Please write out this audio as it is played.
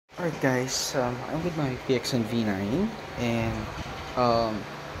Alright guys, I'm with my PXN V9 and um,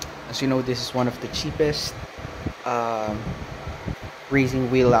 as you know, this is one of the cheapest um,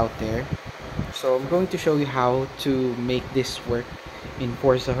 racing wheel out there. So I'm going to show you how to make this work in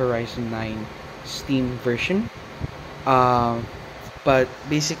Forza Horizon 9 Steam version. But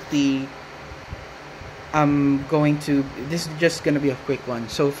basically, this is just gonna be a quick one.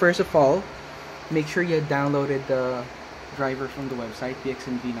 So first of all, make sure you downloaded the driver from the website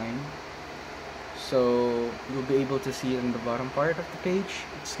PXN V9. So you'll be able to see it in the bottom part of the page.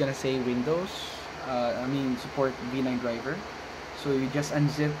 It's gonna say Windows, support V9 driver. So you just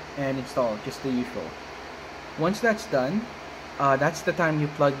unzip and install, just the usual. Once that's done, that's the time you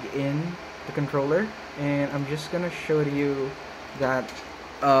plug in the controller, and I'm just gonna show you that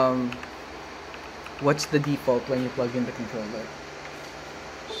what's the default when you plug in the controller.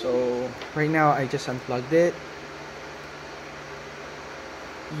 So right now I just unplugged it.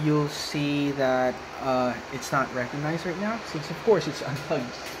 You'll see that it's not recognized right now since of course it's unplugged.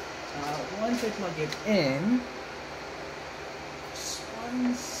 Once I plug it in, just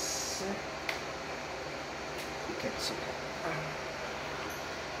one sec. Okay, so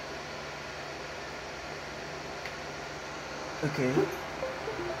okay,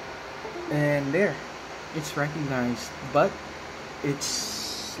 and there, it's recognized, but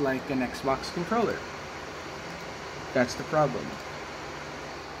it's like an Xbox controller. That's the problem.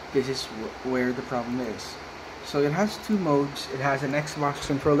 This is where the problem is. So it has two modes. It has an Xbox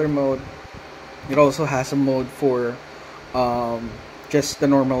controller mode. It also has a mode for just the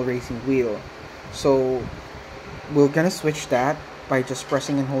normal racing wheel. So we're gonna switch that by just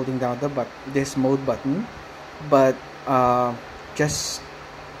pressing and holding down this mode button. But just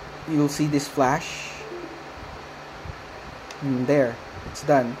you'll see this flash. And there, it's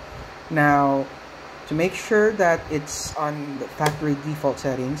done. Now, to make sure that it's on the factory default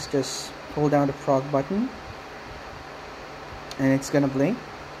settings, just hold down the prog button and it's gonna blink,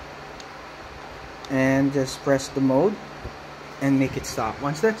 and just press the mode and make it stop.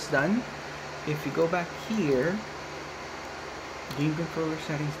 Once that's done, if you go back here, game controller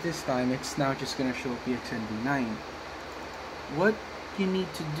settings, this time it's now just gonna show PXN V9. What you need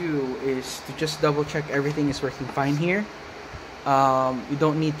to do is to just double check everything is working fine here. You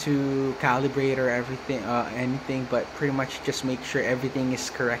don't need to calibrate or anything, but pretty much just make sure everything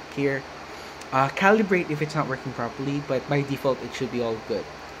is correct here. Calibrate if it's not working properly, but by default it should be all good.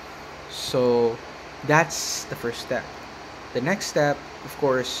 So that's the first step. The next step, of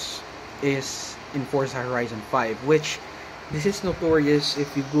course, is in Forza Horizon 5, which this is notorious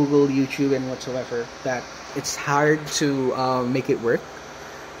if you Google, YouTube, and whatsoever, that it's hard to make it work.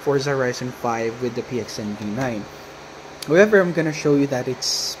 Forza Horizon 5 with the PXN V9. However, I'm gonna show you that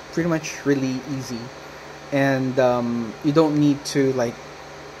it's pretty much really easy, and you don't need to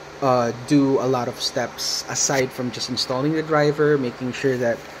do a lot of steps aside from just installing the driver, making sure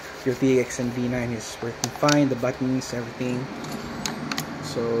that your PXN V9 is working fine, the buttons, everything.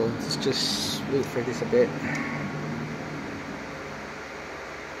 So let's just wait for this a bit.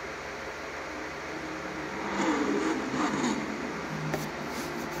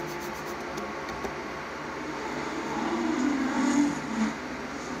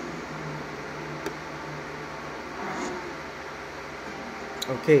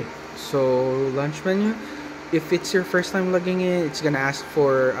 Okay, so launch menu. If it's your first time logging in, it's gonna ask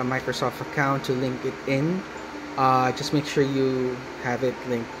for a Microsoft account to link it in. Just make sure you have it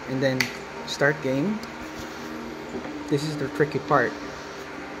linked, and then start game. This is the tricky part.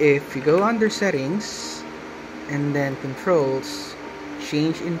 If you go under settings and then controls,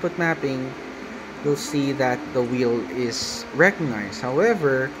 change input mapping, you'll see that the wheel is recognized.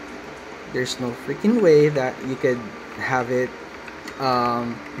 However, there's no freaking way that you could have it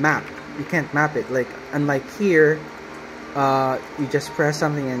map. You can't map it, unlike here, you just press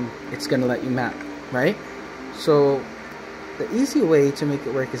something and it's gonna let you map, right? So the easy way to make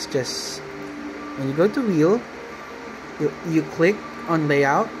it work is just when you go to wheel, you click on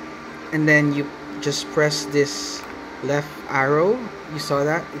layout, and then you just press this left arrow. You saw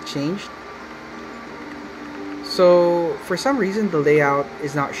that it changed. So for some reason the layout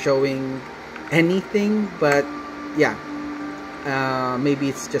is not showing anything, but yeah, maybe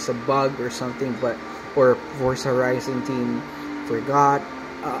it's just a bug or something, or Forza Horizon team forgot.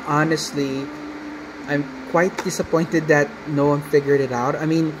 Honestly, I'm quite disappointed that no one figured it out. I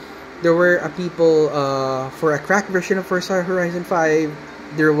mean, there were people for a cracked version of Forza Horizon 5.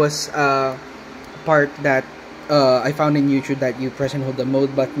 There was a part that I found in YouTube that you press and hold the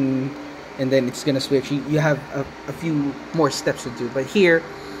mode button, and then it's gonna switch. You have a few more steps to do, but here,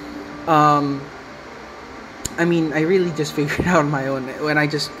 I mean, I really just figured it out on my own when I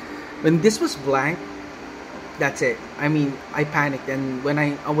just When this was blank, that's it. I mean, I panicked, and when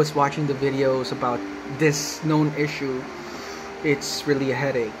I was watching the videos about this known issue, it's really a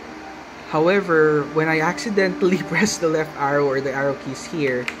headache. However, when I accidentally press the left arrow or the arrow keys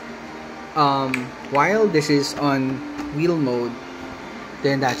here, while this is on wheel mode,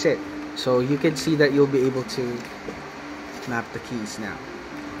 then that's it. So you can see that you'll be able to map the keys now.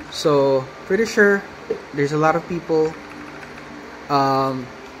 So pretty sure there's a lot of people,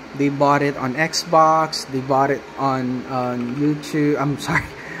 they bought it on Xbox, they bought it on YouTube, I'm sorry,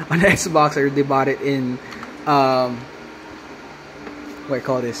 on Xbox, or they bought it in what I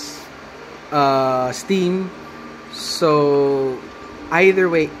call this, Steam. So either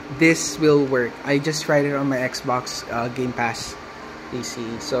way, this will work. I just tried it on my Xbox Gamepass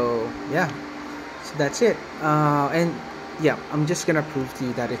PC. So yeah, so that's it. And yeah, I'm just gonna prove to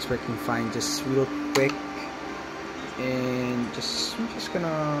you that it's working fine, just real quick. And I'm just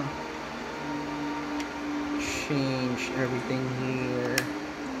gonna change everything here.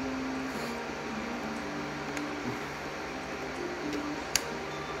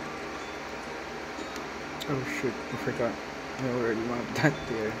 Oh shoot, I forgot. I already mapped that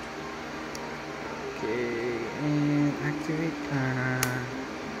there. Okay, and activate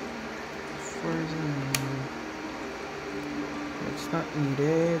Forza. That's not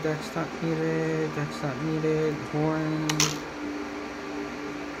needed, that's not needed, that's not needed. Horn.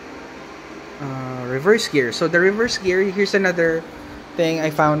 Reverse gear. So the reverse gear, here's another thing I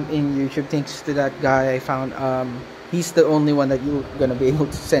found in YouTube. Thanks to that guy, I found he's the only one that you're gonna be able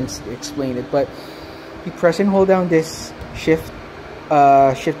to explain it. But you press and hold down this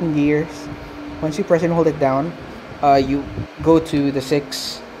shifting gears. Once you press and hold it down, you go to the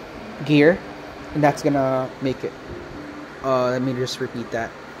 6th gear, and that's gonna make it. Let me just repeat that.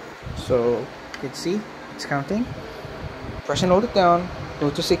 So you can see it's counting. Press and hold it down,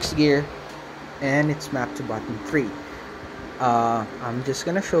 go to 6th gear, and it's mapped to button 3. I'm just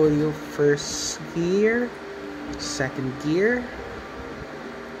gonna show you 1st gear, 2nd gear,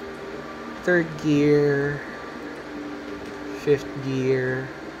 3rd gear, 5th gear.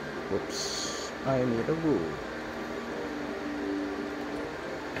 Whoops, I made a rule.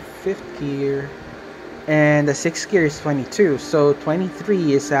 5th gear, and the 6th gear is 22. So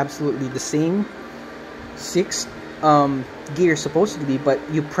 23 is absolutely the same 6th gear supposedly, but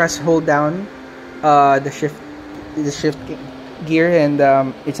you press hold down the shift gear, and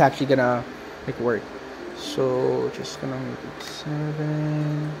it's actually gonna make it work. So just gonna make it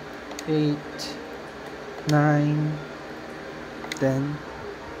 7, 8, 9, 10,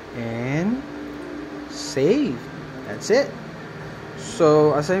 and save. That's it.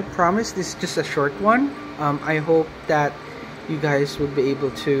 So as I promised, this is just a short one. I hope that you guys will be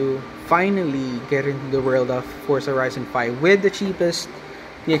able to finally get into the world of Forza Horizon 5 with the cheapest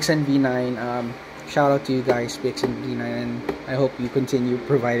PXN V9. Shout out to you guys, PXN V9, and I hope you continue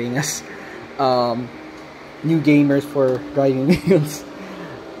providing us new gamers for driving wheels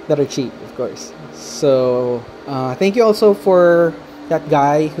that are cheap, of course. So thank you also for that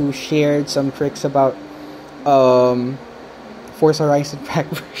guy who shared some tricks about Forza Horizon Pack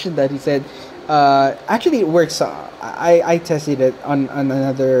version that he said. Actually, it works. I tested it on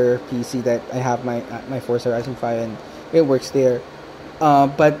another PC that I have my Forza Horizon 5, and it works there.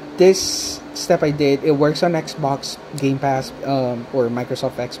 But this step I did, it works on Xbox Gamepass or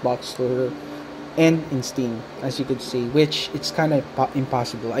Microsoft Xbox Store and in Steam, as you could see, which it's kind of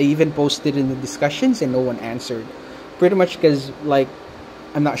impossible. I even posted in the discussions and no one answered, pretty much because, like,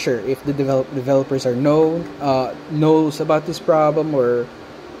 I'm not sure if the developers are knows about this problem, or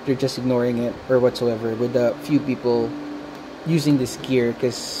they're just ignoring it or whatsoever, with a few people using this gear,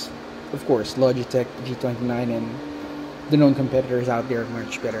 because of course Logitech G29 and the known competitors out there are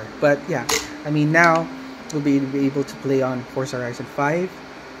much better. But yeah, I mean, now we'll be able to play on Forza Horizon 5.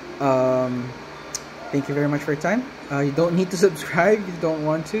 Thank you very much for your time. You don't need to subscribe if you don't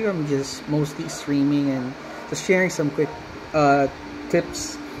want to. I'm just mostly streaming and just sharing some quick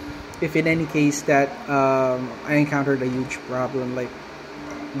tips if in any case that I encountered a huge problem like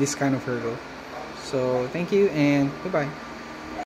this kind of hurdle. So thank you and goodbye.